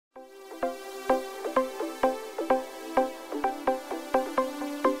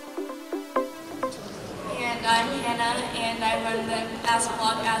run the Ask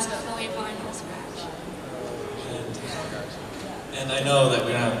blog as fully upon from scratch. And I know that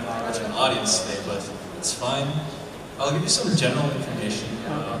we don't have much of an audience today, but it's fine. I'll give you some general information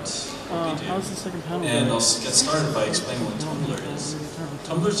about what we do. And I'll get started by explaining what Tumblr is.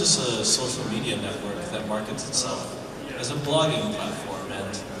 Tumblr is just a social media network that markets itself as a blogging platform.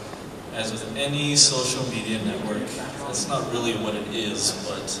 And as with any social media network, that's not really what it is,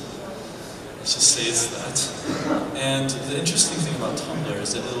 but let's just say it's that. And the interesting thing about Tumblr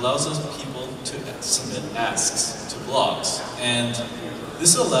is that it allows us people to submit asks to blogs. And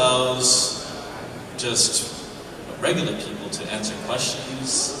this allows just regular people to answer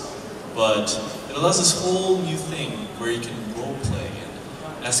questions, but it allows this whole new thing where you can role play and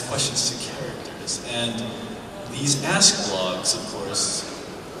ask questions to characters. And these Ask blogs, of course,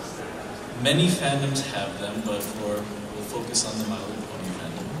 many fandoms have them, but we'll focus on the My Little Pony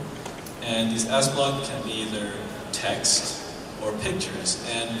fandom. And these Ask blogs can be either text or pictures,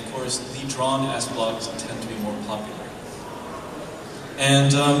 and of course the drawn Ask blogs tend to be more popular.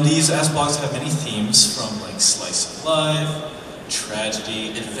 And these Ask blogs have many themes, from like slice of life,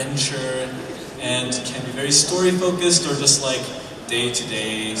 tragedy, adventure, and can be very story focused or just like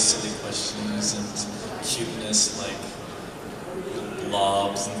day-to-day silly questions and cuteness like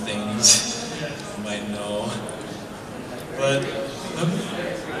blobs and things you might know. But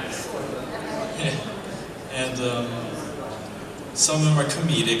and some of them are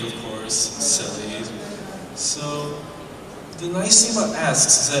comedic, of course, silly. So the nice thing about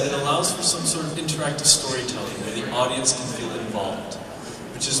Asks is that it allows for some sort of interactive storytelling where the audience can feel involved,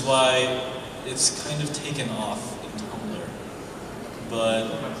 which is why it's kind of taken off in Tumblr.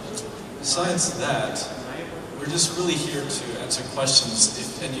 But besides that, we're just really here to answer questions,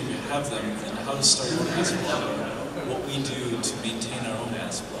 if any of you have them, and how to start your own Ask blog, what we do to maintain our own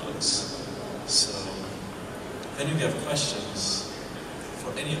Ask blogs. So, if any of you have questions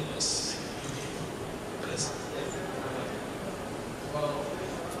for any of us, yes? Well,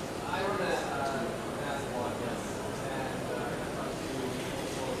 I run an Ask blog, yes, and I talk to people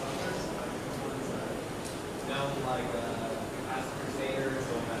known like Ask Crusaders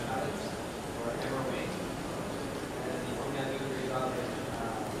or Emma Wing. And the only I knew really about it,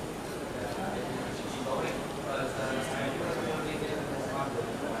 I keep going, but I really want to make it more popular.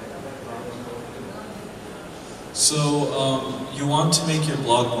 So, you want to make your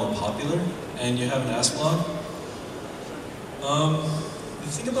blog more popular, and you have an Ask blog?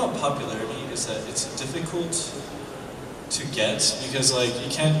 The thing about popularity is that it's difficult to get, because like you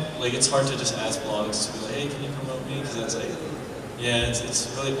can't, like it's hard to just ask blogs to be like, hey, can you promote me? Because it's like, yeah, it's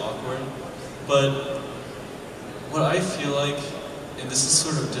really awkward. But what I feel like, and this is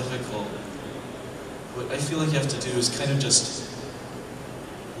sort of difficult, what I feel like you have to do is kind of just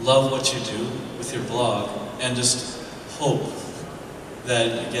love what you do with your blog and just hope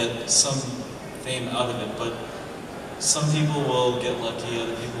that you get some fame out of it. But some people will get lucky,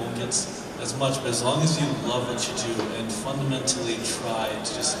 other people won't get as much, but as long as you love what you do and fundamentally try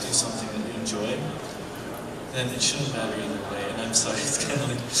to just do something that you enjoy, then it shouldn't matter either way. And I'm sorry, it's kind of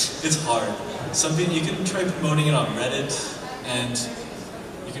like, it's hard. Some people, you can try promoting it on Reddit, and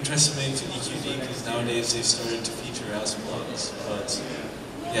you can try submitting to EQD, because nowadays they've started to feature Ask blogs. But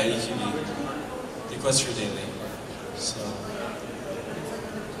yeah, EQD, Equestria Daily. So,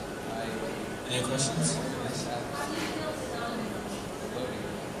 any questions?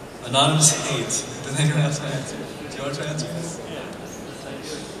 Anonymous hate. Does anyone else want to answer? Do you want to try to answer this?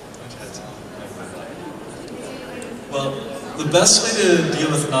 Well, the best way to deal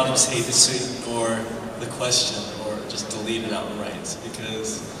with anonymous hate is to ignore the question or just delete it outright,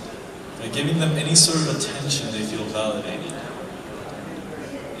 because by giving them any sort of attention, they feel validated.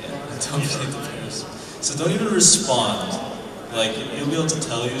 Yeah, don't delete the post. So don't even respond. Like, you'll be able to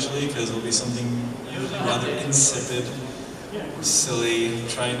tell usually, because it'll be something usually rather insipid, silly,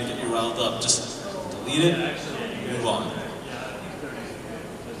 trying to get you riled up. Just delete it, move on. Do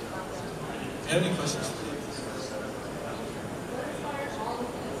you have any questions?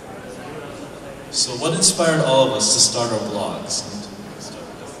 So what inspired all of us to start our blogs?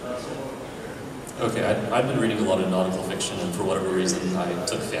 Okay, I've been reading a lot of nautical fiction, and for whatever reason I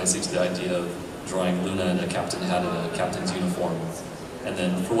took fancy to the idea of drawing Luna in a captain hat and a captain's uniform. And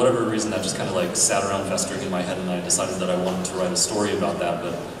then for whatever reason that just kind of like sat around festering in my head, and I decided that I wanted to write a story about that,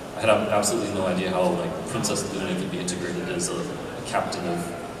 but I had absolutely no idea how like Princess Luna could be integrated as a captain of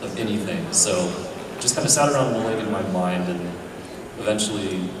anything. So just kind of sat around mulling in my mind, and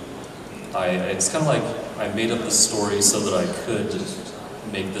eventually it's kind of like I made up the story so that I could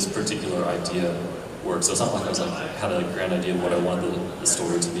make this particular idea work. So it's not like I was like had a grand idea of what I wanted the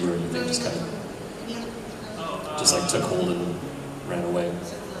story to be or anything. Just just like took hold and ran away?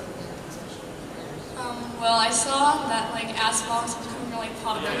 Well, I saw that like Ask blogs become really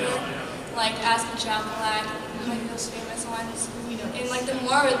popular, like Ask Jack-Black, like those famous ones. And like the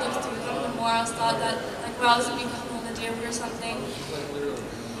more I would look through them, the more I was thought that like wow, this would be cool to do or something.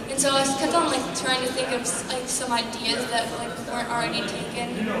 And so I kept on like trying to think of like some ideas that like weren't already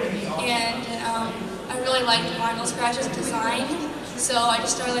taken. And I really liked Vinyl Scratch's design, so I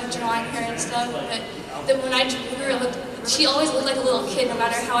just started like drawing her and stuff. But then when I drew her, she always looked like a little kid no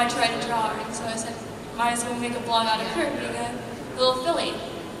matter how I tried to draw her. And so I said, might as well make a blog out of her being a little filly.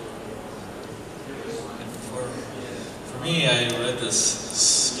 For me, I read this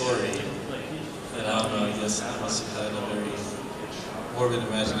story, and I don't know, I guess I must have had a very morbid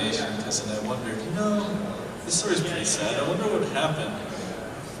imagination, because then I wondered, you know, this story's pretty sad. I wonder what happened.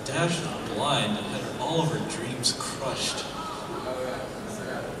 Dash was blind and had all of her dreams crushed.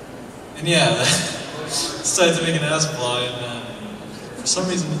 And yeah, decided to make an Ask blog, and for some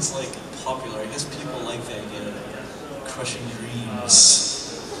reason it's like popular. I guess people like the idea of crushing dreams.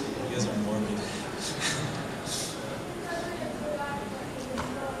 You guys are morbid.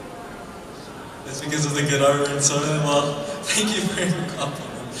 It's because of the good art and so on. Well, thank you for your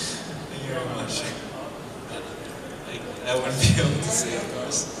compliment. Thank you very much. I wouldn't be able to say, of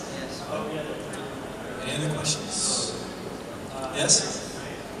course. Any other questions? Yes?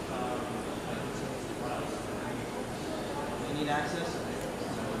 You need access?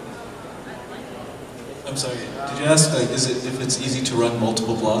 I'm sorry, did you ask, like, if it's easy to run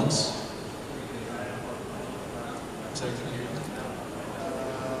multiple blogs? Sorry, can you hear me?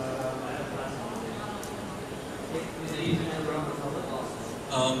 Is it easy to run public blogs?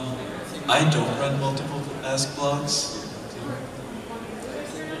 I don't run multiple Ask blogs.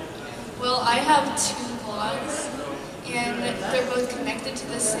 Well, I have 2 blogs, and they're both connected to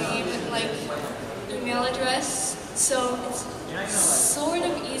the same like email address. So it's sort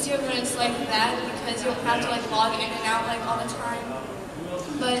of easier when it's like that because you don't have to like log in and out like all the time.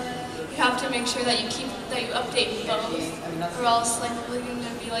 But you have to make sure that you update both, or else like we're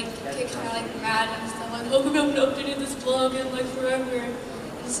gonna be like get kind of like mad and stuff like, oh, we haven't updated this blog in like forever.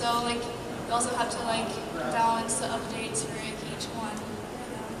 And so like you also have to like balance the updates for each one.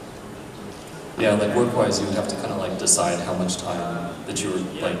 Yeah, like work-wise, you would have to kind of like decide how much time that you were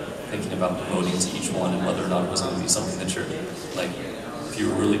like thinking about devoting to each one, and whether or not it was going to be something that you're like, if you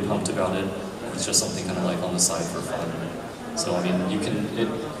were really pumped about it, or it's just something kind of like on the side for fun. So I mean, you can,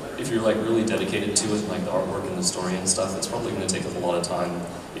 if you're like really dedicated to it, like the artwork and the story and stuff, it's probably going to take up a lot of time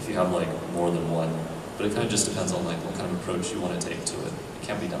if you have like more than one. But it kind of just depends on like what kind of approach you want to take to it. It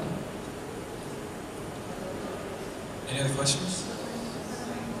can be done. Any other questions?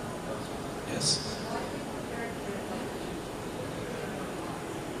 Yes?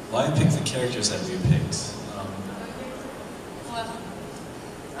 Why pick the characters that we picked? Well,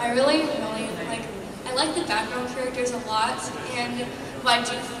 I really I like the background characters a lot, but I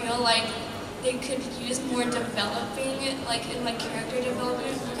do feel like they could use more developing, like in like character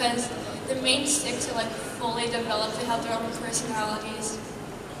development, because the main 6 are like fully developed, they have their own personalities.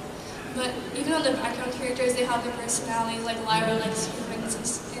 But even on the background characters, they have their personalities, like Lyra likes humans and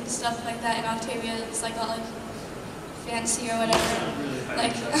stuff like that, and Octavia is like all like fancy or whatever.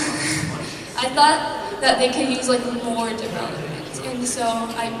 Like, I thought that they could use like more development, and so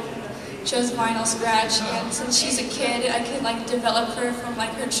I chose Vinyl Scratch, and since she's a kid, I could like develop her from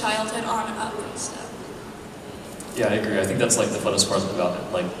like her childhood on up and stuff. Yeah, I agree. I think that's like the funnest part about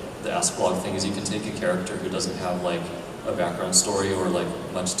it, like the Ask blog thing, is you can take a character who doesn't have like a background story or like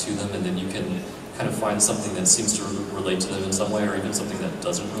much to them, and then you can kind of find something that seems to relate to them in some way, or even something that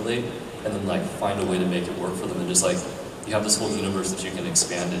doesn't relate, and then like find a way to make it work for them, and just like you have this whole universe that you can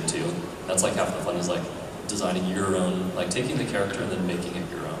expand into. That's like half the fun, is like designing your own, like taking the character and then making it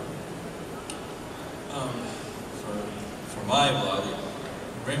your own. For my blog,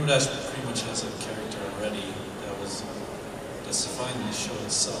 Rainbow Dash pretty much has a character already that's defined in the show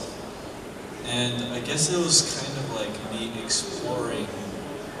itself. And I guess it was kind of like me exploring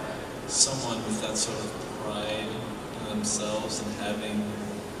someone with that sort of pride in themselves and having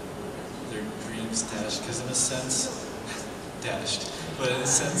their dreams dashed. Because in a sense,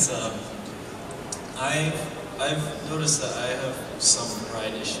 I've noticed that I have some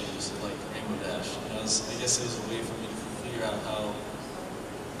pride issues like Rainbow Dash. And I guess it was a way for me to figure out how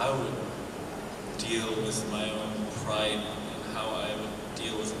I would deal with my own pride and how I would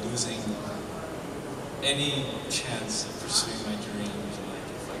deal with losing any chance of pursuing my dreams, like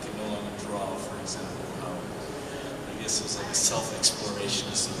if I could no longer draw, for example, I guess it was like a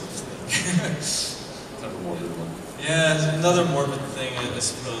self-exploration sort of thing. Kind of a morbid one. Yeah, another morbid thing, I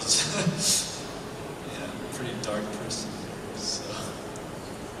suppose. Yeah, pretty dark person. So,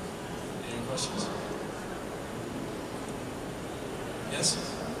 any questions? Yes?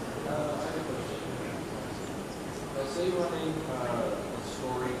 I have a question. Say you're running a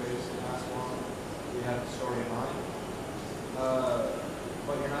story based on Ask One, you have the story in mind,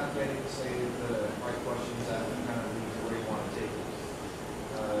 but you're not getting, say, the right questions that kind of lead to where you want to take it,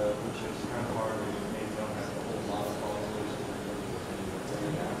 which is kind of hard when you maybe don't have a whole lot of followers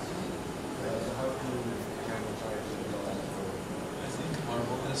and ask. So how can you kind of try to do that? I think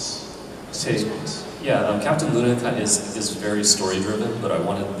Marvel has Hey, yeah, Captain Luna is very story driven, but I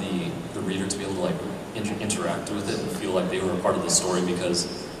wanted the reader to be able to like interact with it and feel like they were a part of the story, because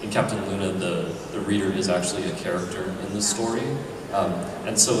in Captain Luna the reader is actually a character in the story,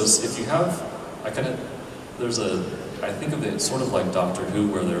 and so if you have, I think of it sort of like Doctor Who,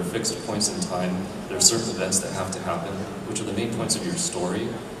 where there are fixed points in time, there are certain events that have to happen, which are the main points of your story,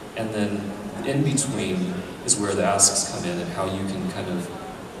 and then in between is where the asks come in and how you can kind of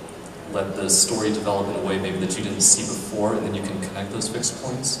let the story develop in a way maybe that you didn't see before, and then you can connect those fixed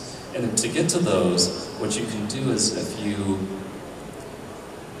points. And then to get to those, what you can do is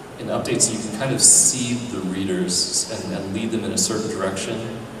in updates, you can kind of seed the readers and lead them in a certain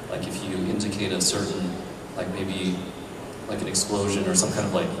direction. Like if you indicate a certain, like maybe like an explosion or some kind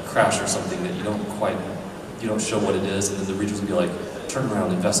of like crash or something that you don't show what it is, and then the readers will be like, turn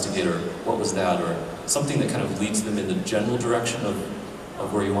around, investigate, or what was that, or something that kind of leads them in the general direction of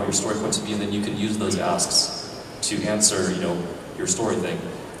where you want your story point to be, and then you can use those asks to answer, your story thing.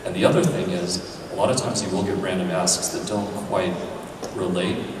 And the other thing is, a lot of times you will get random asks that don't quite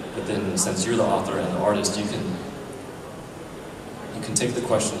relate, but then since you're the author and the artist, you can take the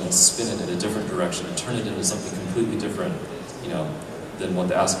question and spin it in a different direction and turn it into something completely different, than what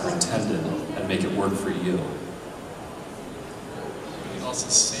the asker intended, and make it work for you. You can also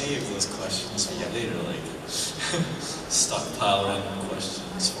save those questions for later, like stockpile random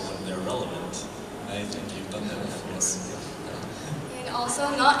questions for when they're relevant. And I think you've done that before. And also,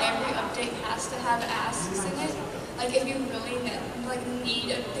 not every update has to have asks in it. Like if you really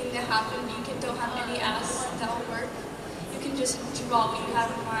need a thing to happen, don't have any asks, that'll work. You can just draw what you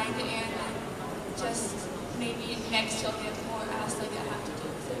have in mind, and just maybe next you'll get more asks that have to do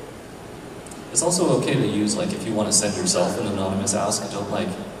with it. It's also okay to use, like, if you want to send yourself an anonymous ask, don't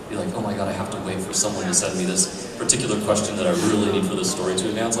be like, oh my god, I have to wait for someone to send me this particular question that I really need for this story to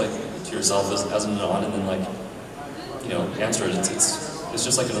advance, like, to yourself as an anon, and then answer it. It's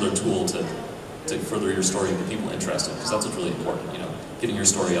just like another tool to further your story and get people interested, because that's what's really important, getting your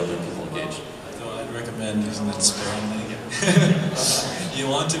story out there and people engaged. Though I'd recommend using it sparingly. You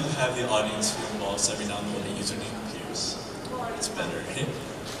want to have the audience be involved, so every now and then when the username appears, it's better.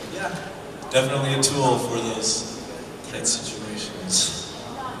 Yeah, definitely a tool for those tight situations.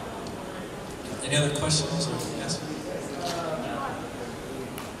 Any other questions or yes?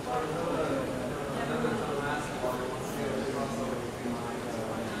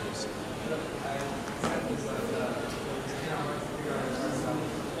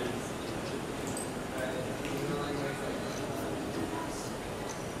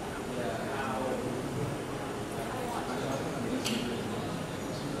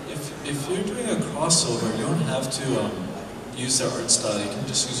 If you're doing a crossover, you don't have to use their art style, you can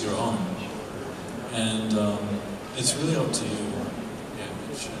just use your own. And it's really up to you. Yeah,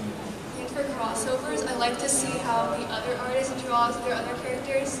 and for crossovers, I like to see how the other artist draws their other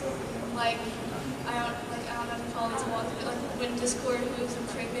characters. Like, I don't know if you follow these blogs, but like when Discord moves and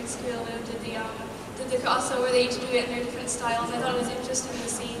Pregnant Skill did the crossover, they each do it in their different styles. I thought it was interesting to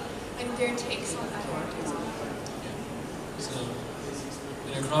see like their takes on the characters. Yeah. So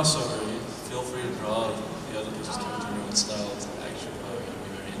in a crossover, you feel free to draw the other person's character in your own style. It's actually probably going to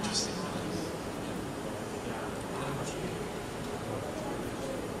be very interesting.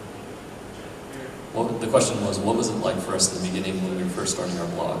 Well, the question was, what was it like for us in the beginning when we were first starting our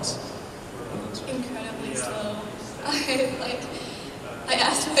blogs? Incredibly slow. I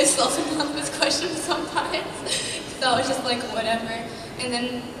asked myself anonymous questions sometimes, because I was just like, whatever. And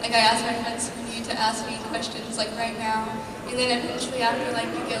then I asked my friends who need to ask me questions like right now. And then eventually after you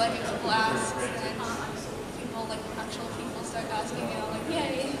get a couple asks, and then actual people start asking, and I'm like,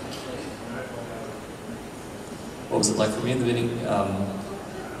 yay. What was it like for me in the beginning?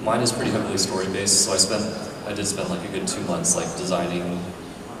 Mine is pretty heavily story-based, so I did spend a good 2 months designing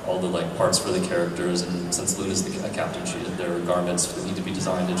all the parts for the characters, and since Luna's a captain, there are garments that need to be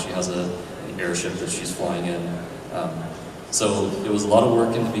designed, and she has an airship that she's flying in. So it was a lot of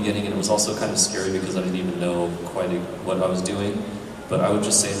work in the beginning, and it was also kind of scary because I didn't even know quite what I was doing. But I would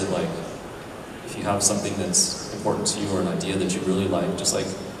just say that if you have something that's important to you or an idea that you really like, just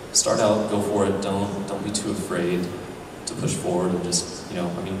start out, go for it. Don't be too afraid to push forward and just, you know,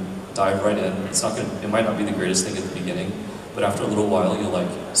 I mean, dive right in. It might not be the greatest thing at the beginning, but after a little while, you'll like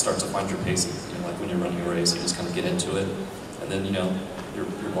start to find your pace. You know, like when you're running a race, you just kind of get into it, and then, you know, your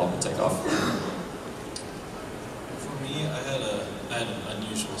blog will take off. For me, I had an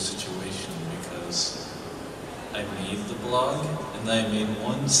unusual situation because I made the blog and then I made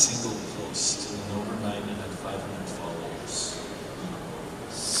one single post, and overnight it had 500 followers.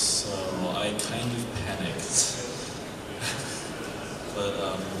 So I kind of panicked. But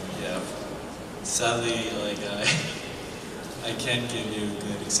yeah, sadly, like I can't give you a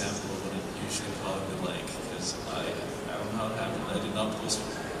good example of what it usually probably like, because I don't know how it happened. I did not post it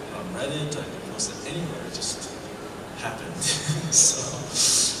on Reddit, I didn't post it anywhere, it just happened. So,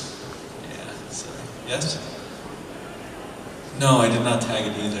 yeah, so, yes? No, I did not tag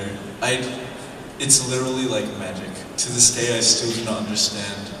it either. It's literally like magic. To this day, I still do not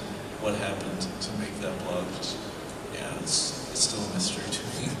understand what happened to make that blog. Yeah, it's still a mystery to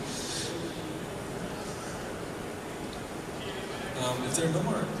me. If there are no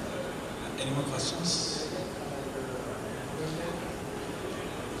more, any more questions?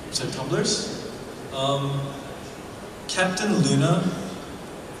 So Tumblrs?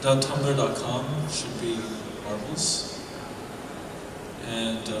 CaptainLuna.tumblr.com should be marbles.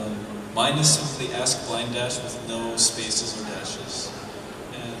 And mine is simply Ask Blind Dash with no spaces or dashes.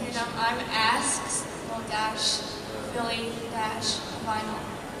 And I'm Ask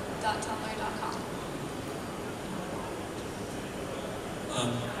Philly-vinyl.tumblr.com.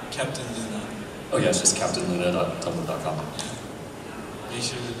 Captain Luna. Oh yeah, it's just CaptainLuna.tumblr.com. Make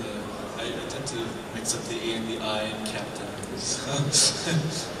sure that I tend to mix up the A and the I in Captain. So make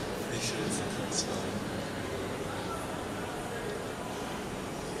sure it's the correct spelling.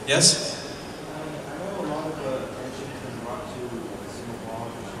 Yes? I know a lot of attention has been brought to a single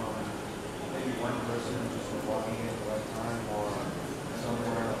blog from maybe one person just blogging it at the right time, or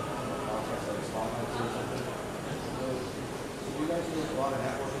somewhere on a podcast like Spotify or something. So you guys do a lot of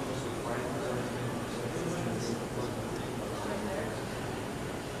networking just with friends or something?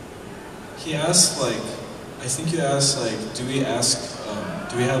 He asked, like, I think you asked, like, do we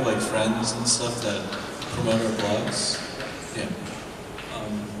have, like, friends and stuff that promote our blogs? Yeah.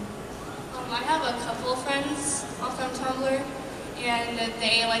 I have a couple of friends from Tumblr, and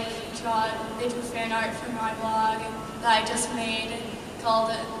they they do fan art for my blog that I just made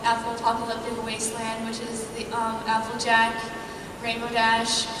called Apple-Apocalyptic Wasteland, which is the Applejack, Rainbow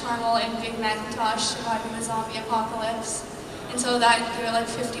Dash, Caramel, and Big Macintosh surviving the zombie apocalypse. And so that there were like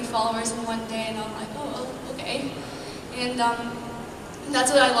 50 followers in one day, and I'm like, oh, okay. And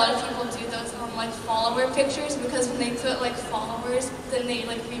that's what a lot of people do, those like follower pictures, because when they put like followers, then they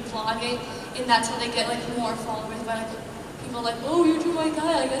like reblog it, and that's how they get like more followers. But like, people like, oh, you're my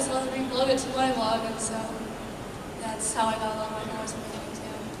guy, I guess I'll reblog it to my blog, and so that's how I got a lot of my followers in the beginning too.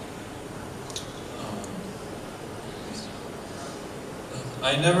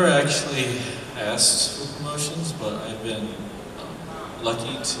 I never actually asked for promotions, but I've been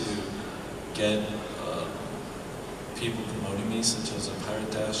lucky to get people promoting me, such as Pirate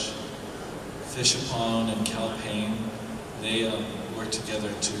Dash, Fishapon, and Cal Payne. They worked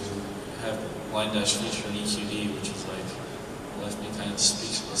together to have Blind Dash feature in EQD, which was like left me kind of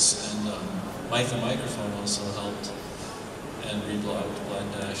speechless. And Mike the Microphone also helped and reblogged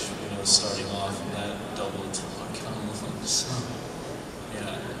Blind Dash when it was starting off, and that doubled our count of them. So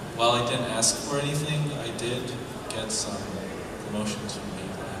yeah, while I didn't ask for anything, I did get some promotions from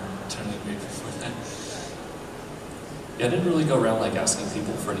people. I'm eternally grateful for that. Yeah, I didn't really go around like asking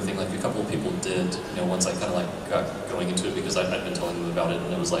people for anything. Like a couple of people did, you know, once I kind of like got going into it, because I'd been telling them about it,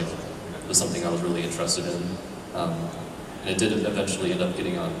 and it was something I was really interested in. And it did eventually end up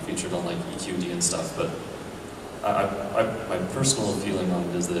getting featured on like EQD and stuff. But my personal feeling on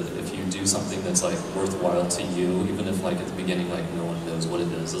it is that if you do something that's like worthwhile to you, even if like at the beginning like no one knows what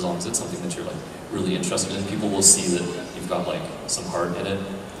it is, as long as it's something that you're like really interested in, people will see that you've got like some heart in it.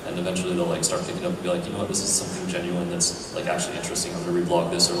 And eventually they'll like start picking up and be like, you know what, this is something genuine that's like actually interesting. I'm gonna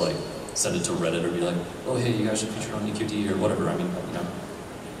reblog this, or like send it to Reddit, or be like, oh hey, you guys should feature on EQD or whatever. I mean, you know.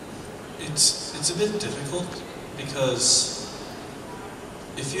 It's a bit difficult because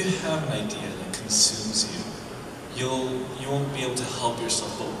if you have an idea that consumes you, you won't be able to help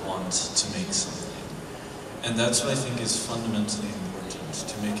yourself but want to make something. And that's what I think is fundamentally important,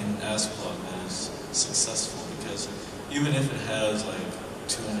 to make an Ask blog that is successful, because even if it has like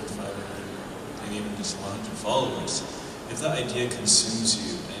 200, 500, maybe even just 100 followers, if that idea consumes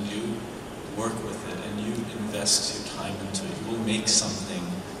you and you work with it and you invest your time into it, you will make something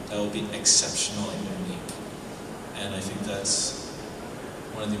that will be exceptional and unique. And I think that's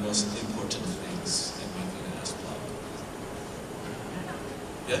one of the most important things in making an Ask blog.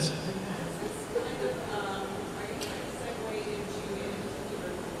 Yes?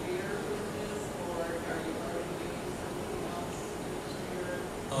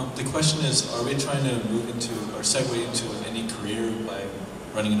 The question is, are we trying to move into or segue into any career by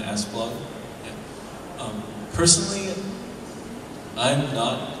running an Ask blog? Yeah. Personally, I'm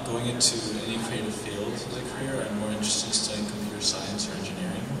not going into any creative field as a career. I'm more interested in studying computer science or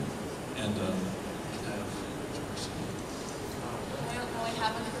engineering. And I don't really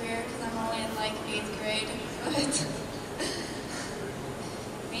have a career because I'm only in like 8th grade, but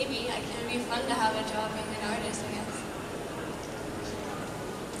maybe it would be fun to have a job being an artist, I guess.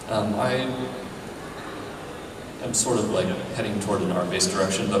 I am sort of like heading toward an art-based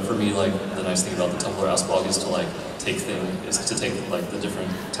direction, but for me, like the nice thing about the Tumblr Ask blog is to like take like the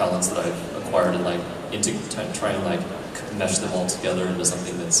different talents that I've acquired and like try and like mesh them all together into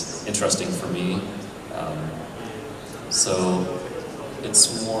something that's interesting for me. So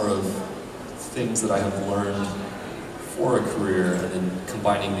it's more of things that I have learned for a career and then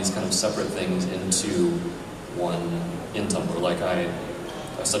combining these kind of separate things into one in Tumblr. Like I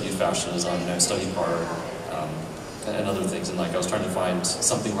studied fashion design, and I studied art, and other things, and like I was trying to find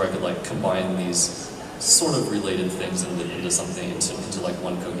something where I could like combine these sort of related things into something, into like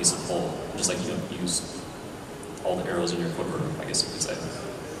one cohesive whole. Just like, you know, use all the arrows in your quiver, I guess you could say.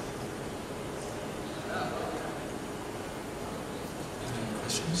 Any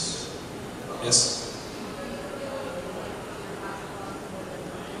questions? Yes?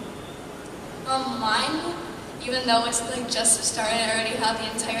 Mine, even though it's like just started, I already have the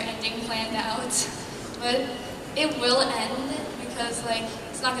entire ending planned out. But it will end because like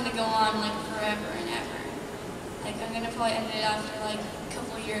it's not gonna go on like forever and ever. Like I'm gonna probably end it after like a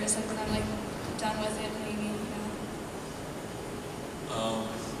couple of years, like when I'm like done with it, maybe. You know.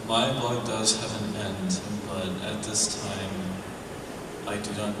 My blog does have an end, but at this time, I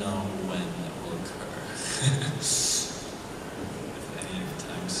do not know when it will occur. If any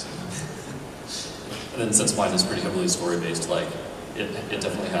time soon. And then since mine is pretty heavily story-based, like it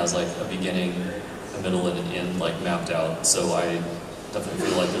definitely has like a beginning, a middle, and an end like mapped out. So I definitely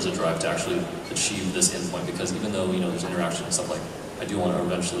feel like there's a drive to actually achieve this endpoint, because even though, you know, there's interaction and stuff, like I do want to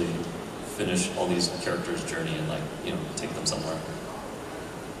eventually finish all these characters' journey and like, you know, take them somewhere.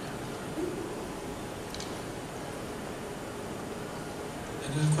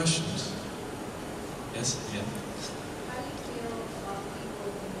 Any other questions? Yes? Yeah.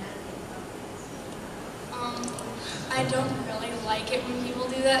 I don't really like it when people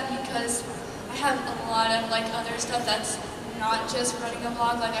do that because I have a lot of like other stuff that's not just running a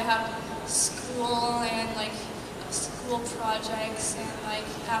blog. Like I have school and like school projects and like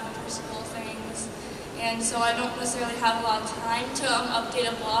after school things, and so I don't necessarily have a lot of time to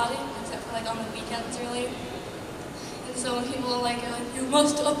update a blog except for like on the weekends really. And so when people are like, you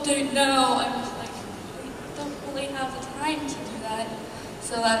must update now, I'm just like, I don't really have the time to do that,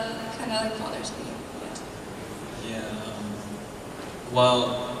 so that kind of like bothers me. Yeah,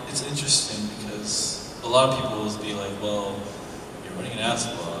 well, it's interesting because a lot of people will be like, well, you're running an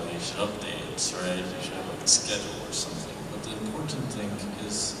Ask blog, you should update, right? You should have like a schedule or something. But the important thing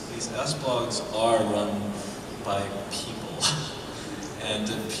is these Ask blogs are run by people. And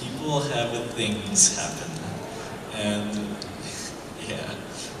people have things happen. And yeah,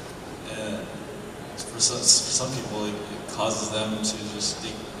 for some people it causes them to just,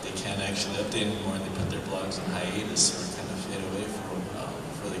 they can't actually update anymore, and they put their blogs on hiatus or kind of fade away for a while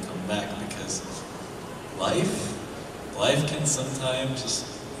before they come back, because life can sometimes just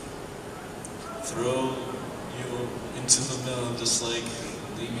throw you into the middle and just like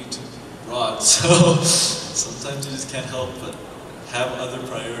leave you to rot. So sometimes you just can't help but have other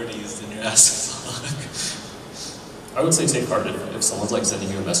priorities than your Ask blog. I would say take heart if someone's like sending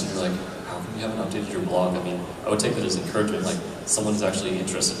you a message, like, how come you haven't updated your blog? I mean, I would take that as encouragement, like someone is actually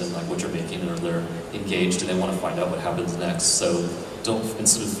interested in like what you're making, or they're engaged and they want to find out what happens next. So don't,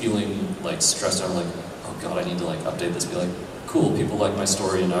 instead of feeling like stressed out, like, oh God, I need to like update this, be like, cool, people like my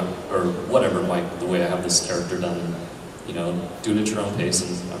story and or whatever, the way I have this character done, and, you know, do it at your own pace.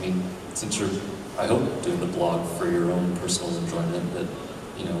 And I mean, since you're, I hope, doing the blog for your own personal enjoyment, that,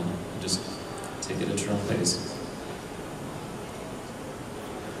 you know, just take it at your own pace.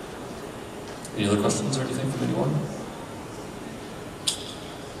 Any other questions or anything from anyone?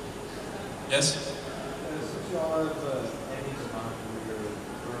 Yes? Since y'all have ending time for your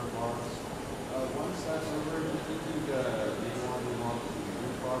current blogs, once that's over, do you think you'd maybe want to move on to a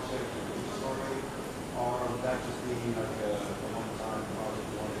new project or a new story, or would that just be like a one-time project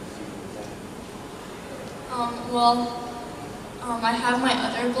you wanted to see from the end? Well, I have my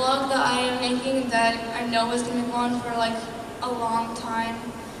other blog that I am making that I know is going to go on for like a long time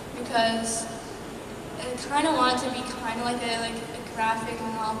because I kind of want it to be kind of like a graphic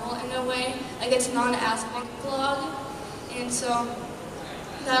novel in a way. Like it's not an Ask Pinchy blog, and so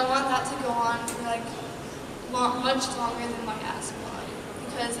I want that to go on for like much longer than my Ask blog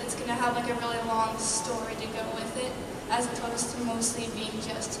because it's going to have like a really long story to go with it, as opposed to mostly being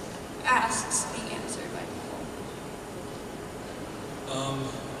just asks being answered by people.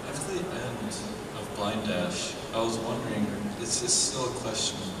 After the end of Blind Dash, I was wondering, it's still a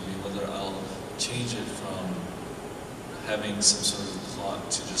question for me whether I'll change it from having some sort of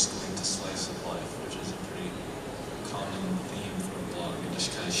plot to just going to slice of life, which is a pretty common theme for a blog, and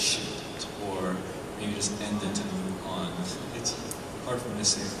just kind of shift it, or maybe just end it and move on. It's hard for me to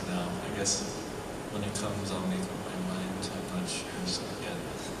say for now. I guess when it comes, I'll make up my mind. I'm not sure so yet.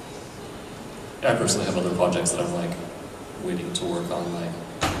 Yeah, I personally have other projects that I'm like waiting to work on, like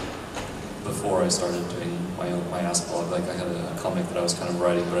before I started doing my Ask blog. Like I had a comic that I was kind of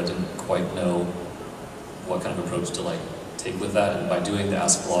writing, but I didn't quite know what kind of approach to like take with that. And by doing the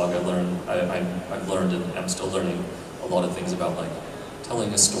Ask blog, I've learned and I'm still learning a lot of things about like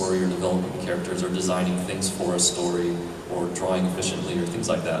telling a story or developing characters or designing things for a story or drawing efficiently or things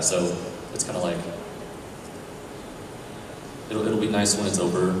like that. So it's kind of like it'll be nice when it's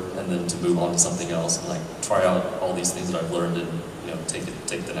over and then to move on to something else and like try out all these things that I've learned and take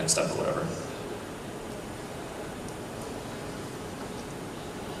the next step or whatever.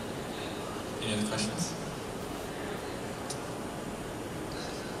 Any other questions?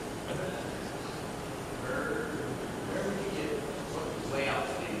 Where would you get what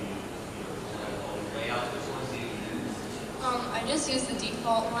layouts do you all the layouts? Which ones do you use? I just used the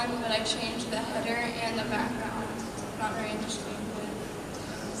default one, but I changed the header and the background. Not very interesting.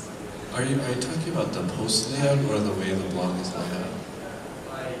 Are you talking about the post layout or the way the blog is laid out?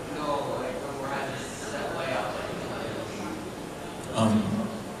 Like, no, like when we're at this set layout,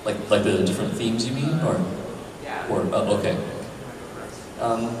 Like the different themes you mean, or yeah. or okay.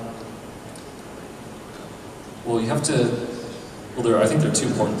 Well, you have to. Well, I think there are two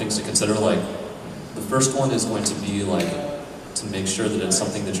important things to consider. Like, the first one is going to be like to make sure that it's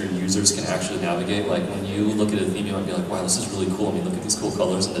something that your users can actually navigate. Like when you look at a theme, you might be like, wow, this is really cool. I mean, look at these cool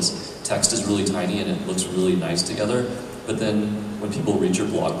colors, and this text is really tiny, and it looks really nice together. But then when people read your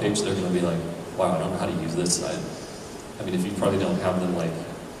blog page, they're going to be like, wow, I don't know how to use this. I mean, if you probably don't have them, like,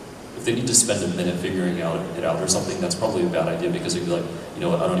 if they need to spend a minute figuring it out or something, that's probably a bad idea, because you'd be like, you know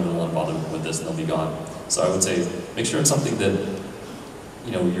what, I don't even want to bother with this, and they'll be gone. So I would say, make sure it's something that,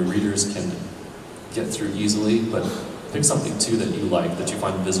 you know, your readers can get through easily, but pick something too that you like, that you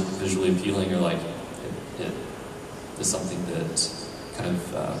find visually appealing, or like it is something that kind of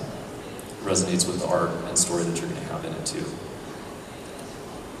resonates with the art and story that you're going to have in it too.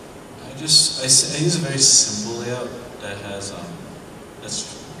 I use a very simple layout that has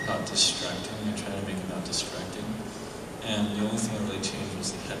that's not distracting. I try to make it not distracting, and the only thing I really changed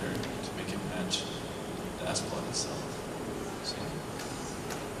was the header to make it match the Ask blog itself. So.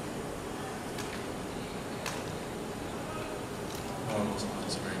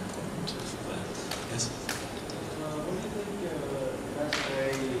 It's very important for that. Yes? What do you think the best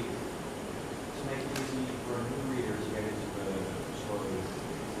way to make it easy for new readers to get into the story is?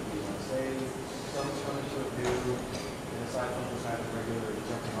 You want to say someone's coming to it new, and aside from just having regular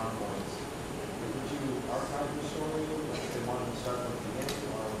jumping on points, would you archive the story if they wanted to start from the beginning,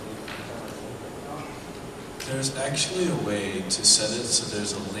 or would you pretend like it's on? There's actually a way to set it so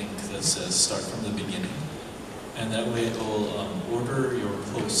there's a link that says start from the beginning. And that way it will order your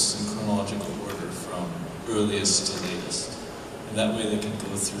posts in chronological order from earliest to latest. And that way they can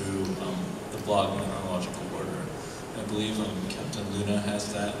go through the blog in chronological order. I believe Captain Luna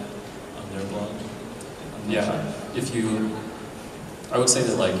has that on their blog. Yeah, I would say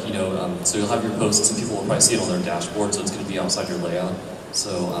that, like, you know, so you'll have your posts and people will probably see it on their dashboard, so it's going to be outside your layout.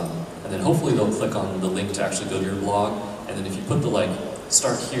 So, and then hopefully they'll click on the link to actually go to your blog, and then if you put the, like,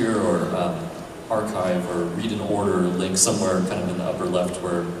 start here or archive or read in order link somewhere kind of in the upper left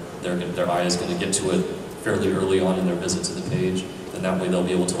where their eye is going to get to it fairly early on in their visit to the page, then that way they'll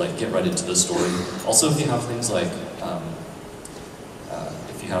be able to like get right into the story. Also, if you have things like,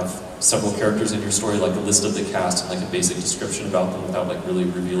 if you have several characters in your story, like a list of the cast and like a basic description about them without like really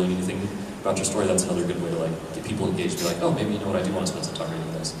revealing anything about your story, that's another good way to like get people engaged, be like, oh, maybe you know what, I do want to spend some time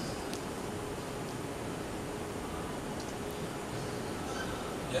reading this.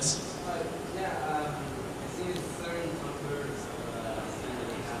 Yes? I see certain Tumblrs saying that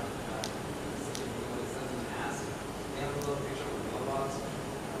they have specifically what it says in Ask. They have a little picture of a mailbox.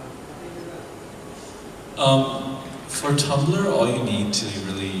 How do you do that? For Tumblr, all you need to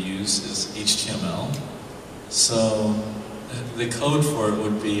really use is HTML. So the code for it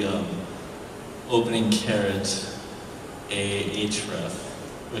would be opening caret href,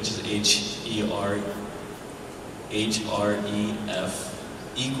 which is href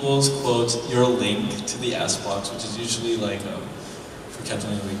equals quote your link to the ask box, which is usually like for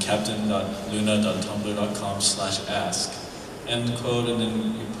Captain it would be captain.luna.tumblr.com/ask end quote, and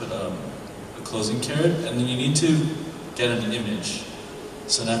then you put a closing caret, and then you need to get an image.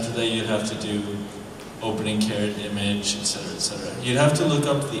 So after that you'd have to do opening caret image, etc., etc. You'd have to look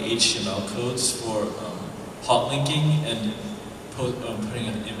up the HTML codes for hot linking and putting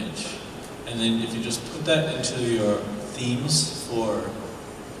an image. And then if you just put that into your themes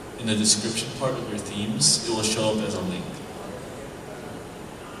in the description part of your themes, it will show up as a link.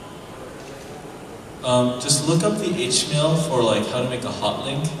 Just look up the HTML for like how to make a hot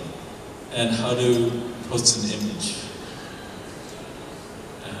link and how to post an image.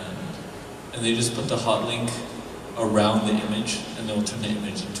 And they just put the hot link around the image, and they'll turn the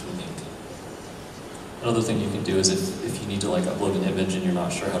image into a link. Another thing you can do is if you need to like upload an image and you're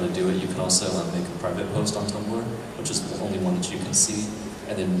not sure how to do it, you can also make a private post on Tumblr, which is the only one that you can see,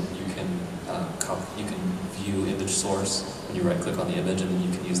 and then you can view image source when you right-click on the image, and then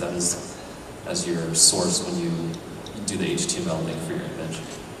you can use that as your source when you do the HTML link for your image.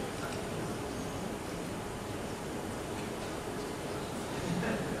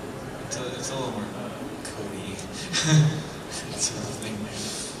 It's a little more codey. It's a thing.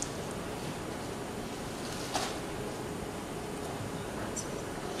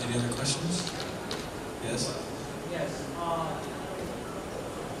 Any other questions? Yes? Yes.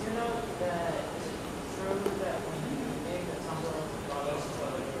 You know that it's true that when you make a Tumblr post,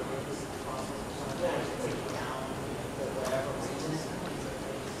 whether you're responsible for that, take it down for whatever reason?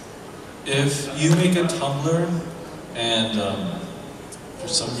 If you make a Tumblr and for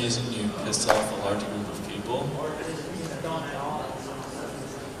some reason you pissed off a large group of people. Or just don't at all.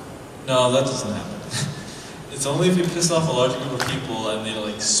 No, that doesn't happen. It's only if you piss off a large group of people and they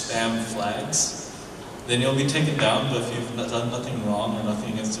like spam flags, then you'll be taken down, but if you've done nothing wrong or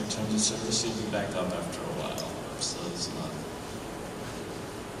nothing against their terms of service, you'll be back up after a while. So it's not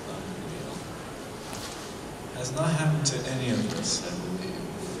a big deal. Has not happened to any of us, I believe.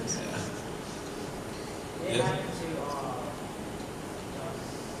 Yeah. It happened to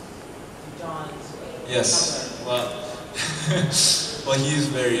John's. Yes. Well, well, he's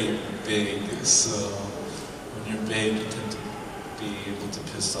very big, so when you're big, you tend to be able to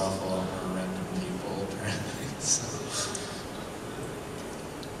piss off a lot more random people, apparently. So.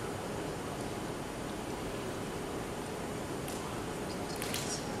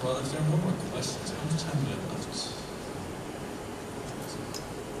 Well, if there are no more questions, how much time do we have left?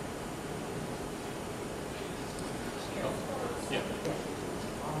 Yeah.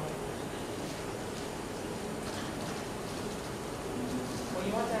 When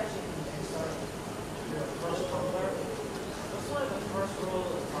you want to actually start your first Tumblr, what's one of the first rules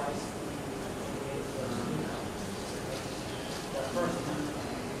of advice you gave to the first time?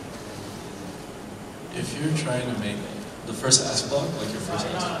 If you're trying to make the first ask block, like your first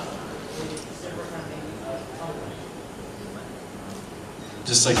ask block,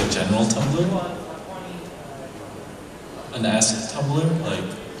 just like a general Tumblr? An ask Tumblr, like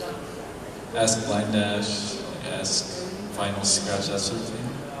ask blind dash, ask final scratch, that sort of thing.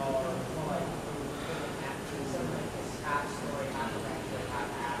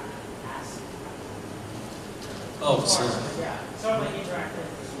 Oh, so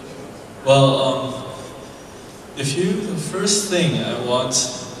well, the first thing I want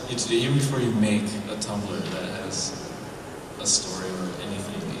you to do, even before you make a Tumblr that has a story or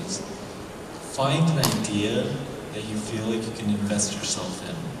anything, is find an idea that you feel like you can invest yourself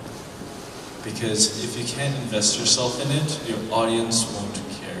in. Because if you can't invest yourself in it, your audience won't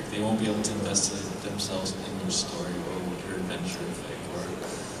care. They won't be able to invest themselves in your story or your adventure fic or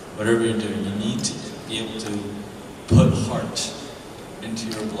whatever you're doing. You need to be able to put heart into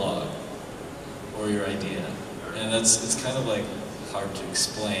your blog or your idea. And it's kind of like hard to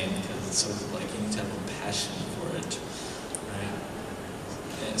explain because it's sort of like you need to have a passion for it, right?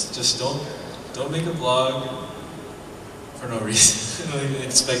 And it's just don't make a blog for no reason. Like,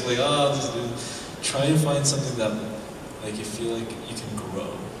 expect like, oh, I'll just do. Try to find something that like you feel like you can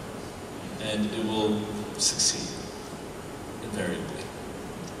grow, and it will succeed invariably.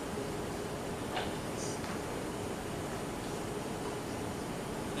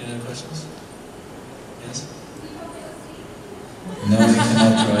 Any other questions? Yes? No, we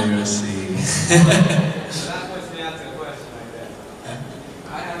cannot draw your C. That question answers a question like that.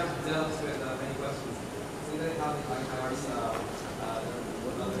 I have dealt with many questions. So that how on my cards,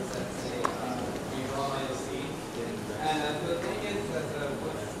 with others that say, you draw my OC. And the thing is that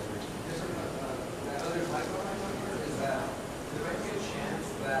what's different that others like about my cards is that there might be a chance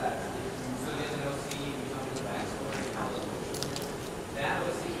that you get an OC, you come to the backstory, that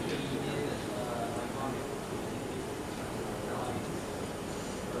OC could be in my comic.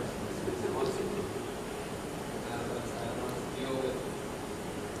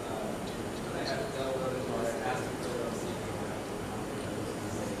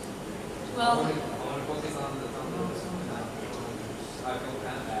 Well,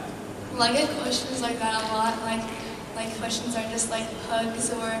 I get questions like that a lot. Like questions are just like hugs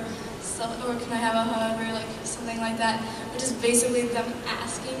or stuff, or can I have a hug or like something like that, which is basically them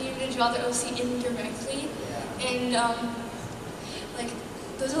asking you to draw the OC indirectly. And like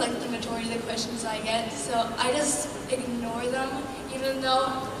those are like the majority of the questions I get. So I just ignore them, even though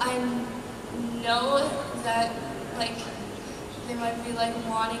I know that like they might be like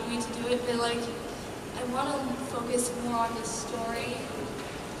wanting me to do it, but like I want to focus more on the story,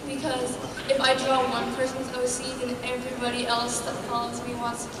 because if I draw one person's OC, then everybody else that follows me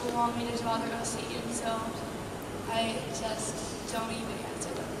wants to want me to draw their OC, and so I just don't even answer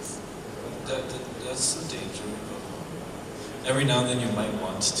those. That's the danger. Every now and then you might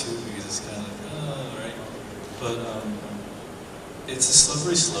want to, because it's kind of like, oh, right? But it's a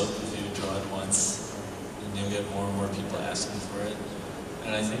slippery slope if you draw it once, and you'll get more and more people asking for it.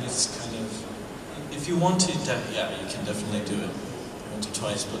 And I think it's kind of, if you want to, yeah, you can definitely do it once or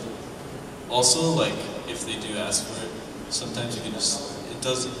twice, but also, like, if they do ask for it, sometimes you can just,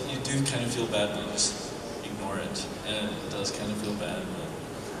 you do kind of feel bad, but you just ignore it. And it does kind of feel bad, but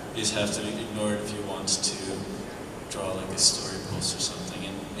you just have to ignore it if you want to draw like a story post or something.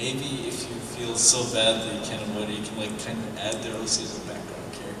 And maybe if you feel so bad that you can't avoid it, you can like kind of add their OC as a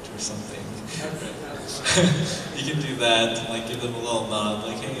background character or something. You can do that, and like give them a little nod,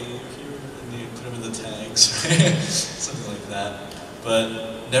 like, hey, you're here, and you put them in the tags, right? Something like that.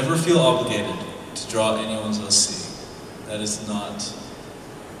 But never feel obligated to draw anyone's OC. That is not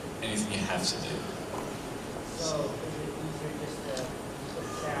anything you have to do. So, is it easier just to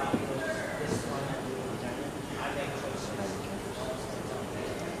set out this one and do I make choices?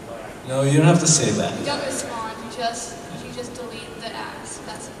 No, you don't have to say that. You don't respond, you just delete the ask.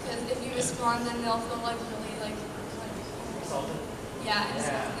 That's because if you respond, then they'll feel like really like Insulted? yeah,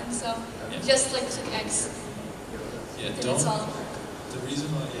 Yeah. and so Yeah. just like click X. Yeah, And don't. it's all. The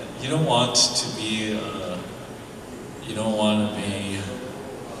reason why, yeah, you don't want to be, you don't want to be.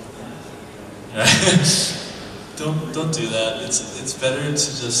 Don't do that. It's better to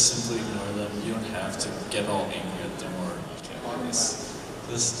just simply ignore them. You don't have to get all angry at them or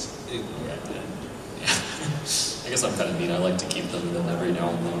just ignore them. Yeah. I guess I'm kind of mean. I like to keep them, and then every now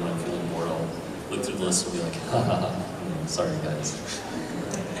and then when I'm feeling bored, I'll look through the list and be like, ha ha ha. Sorry, guys.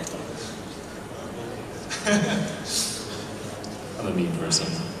 I'm a mean person.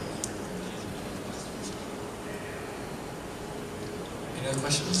 Any other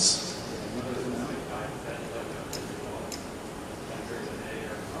questions?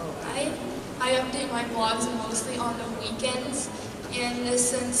 I update my blogs mostly on the weekends, and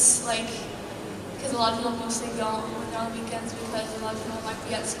since like, because a lot of people mostly go on the weekends because a lot of people might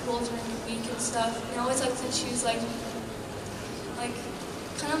be at school during the week and stuff. And I always like to choose like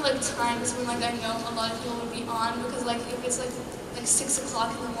kind of like times when like I know a lot of people will be on, because like if it's like 6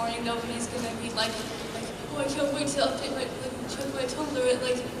 o'clock in the morning, nobody's gonna be like oh, I can't wait to update my check my Tumblr at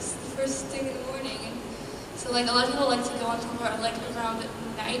like the first thing in the morning. And so like a lot of people like to go on Tumblr at like around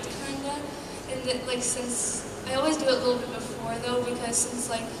night kinda, and it, like since I always do it a little bit before though, because since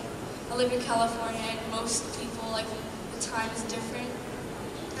like I live in California and most people like the time is different,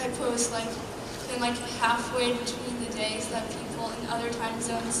 I post like halfway between the days that people in other time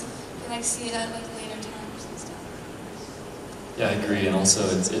zones can like see it at like later times and stuff. Yeah, I agree. And also,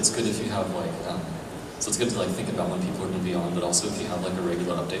 it's good if you have like, so it's good to like think about when people are going to be on, but also if you have like a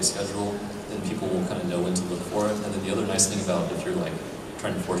regular update schedule, then people will kind of know when to look for it. And then the other nice thing about if you're like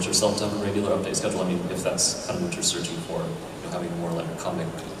trying to force yourself to have a regular update schedule, I mean, if that's kind of what you're searching for, you know, having more like a comic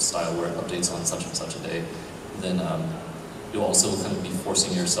style where it updates on such and such a day, then you'll also kind of be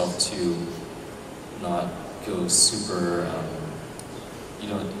forcing yourself to not go super, you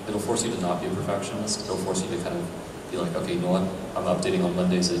know, it'll force you to not be a perfectionist. It'll force you to kind of be like, okay, you know what, I'm updating on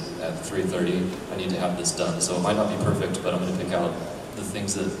Mondays at 3:30, I need to have this done. So it might not be perfect, but I'm going to pick out the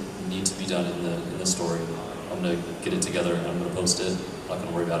things that need to be done in the story. I'm going to get it together and I'm going to post it. I'm not going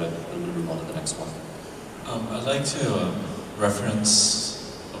to worry about it. I'm going to move on to the next one. I'd like to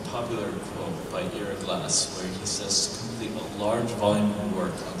reference a popular quote by Erick Ramirez, where he says to complete a large volume of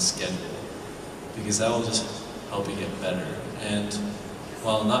work on schedule, because that will just help you get better. And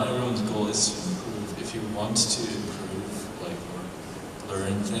while not everyone's goal is to improve, if you want to improve, like, or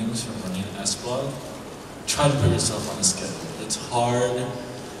learn things from running an S-blog, try to put yourself on a schedule. It's hard,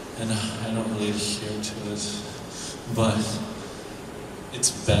 and I don't really adhere to it, but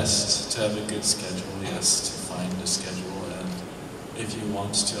it's best to have a good schedule, yes, to find a schedule, and if you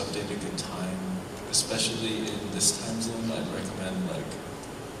want to update a good time, especially in this time zone, I'd recommend like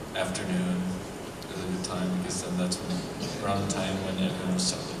afternoon is a good time, because then that's when, around the time when everyone will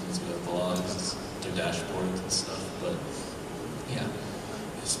start looking through their blogs, their dashboards and stuff, but yeah,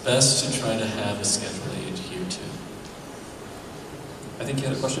 it's best to try to have a schedule that you adhere to. I think you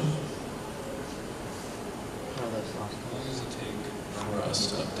had a question? No, that's awesome. How long does it take for us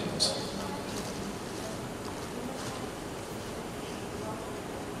to update?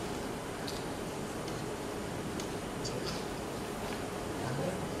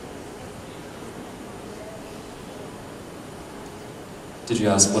 Did you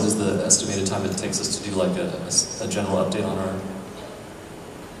ask what is the estimated time it takes us to do like a general update on our...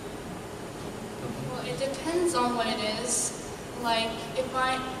 Well, it depends on what it is. Like, if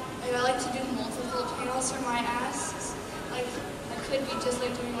I like to do multiple panels for my asks, like, I could be just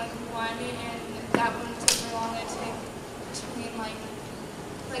like doing like one, and that wouldn't take very long. It'd take between like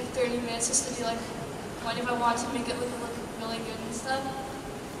 30 minutes just to do like one if I want to make it look really good and stuff.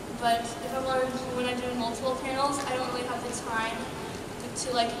 But if when I do multiple panels, I don't really have the time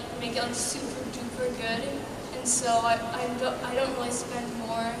to like make it like super duper good, and so I don't really spend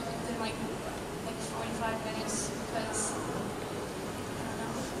more than like 45 minutes, because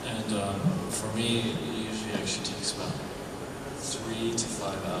I don't know. And for me, it usually actually takes about 3 to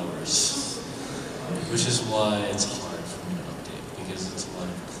 5 hours, which is why it's hard for me to update, because it's a lot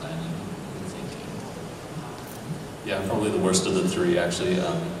of planning and thinking. Yeah, I'm probably the worst of the three, actually.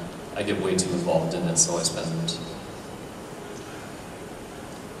 I get way too involved in it, so I spend...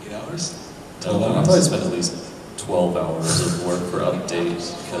 8 hours? No, I probably spend at least 12 hours of work for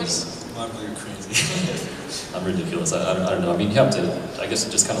updates, because... You're crazy. I'm ridiculous. I don't know. I mean, you have to, I guess,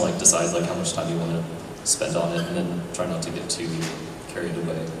 just kind of like decide like how much time you want to spend on it, and then try not to get too carried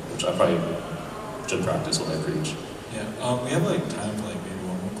away, which I probably should practice what I preach. Yeah, we have like time for like maybe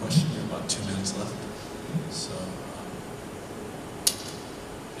one more question. We have about 2 minutes left. So,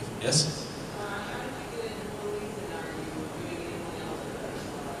 yes?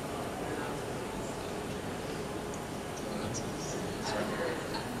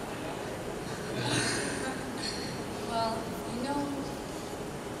 Well,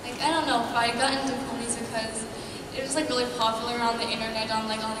 like, I don't know if I got into ponies because it was like really popular on the internet, on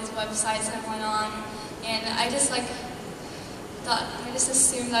like all these websites I went on, and I just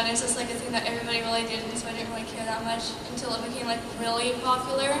assumed that it's just like a thing that everybody really did, and so I didn't really care that much until it became like really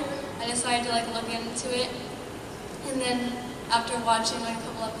popular. I decided to like look into it, and then after watching like a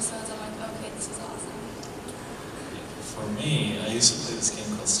couple episodes, I'm like, okay, this is awesome. For me, I used to play this game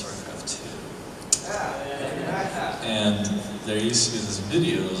called StarCraft 2. And there used to be this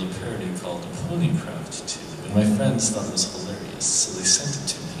video, it was a parody called Ponycraft 2. And my friends thought it was hilarious, so they sent it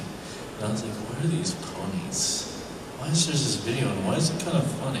to me. And I was like, what are these ponies? Why is there this video, and why is it kind of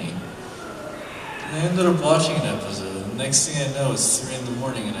funny? And I ended up watching an episode, and the next thing I know, it's 3 in the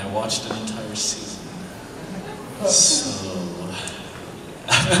morning, and I watched an entire season. So...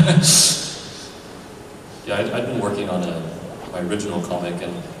 Yeah, I'd been working on my original comic,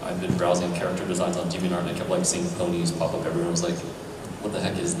 and I'd been browsing character designs on DeviantArt, and I kept like seeing ponies pop up everywhere. I was like, what the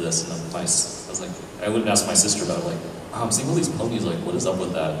heck is this? And I was like, I wouldn't ask my sister about it, like, oh, I'm seeing all these ponies, like, what is up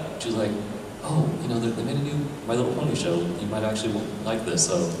with that? She was like, oh, you know, they made a new My Little Pony show, you might actually like this.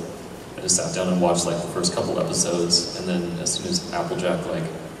 So I just sat down and watched like the first couple episodes, and then as soon as Applejack like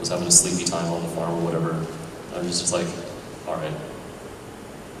was having a sleepy time on the farm or whatever, I was just like, all right,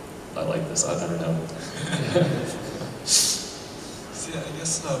 I like this. I don't know. So yeah, I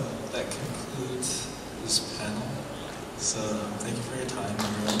guess that concludes this panel. So thank you for your time,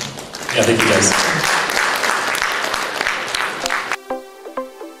 everyone. Yeah, thank you guys.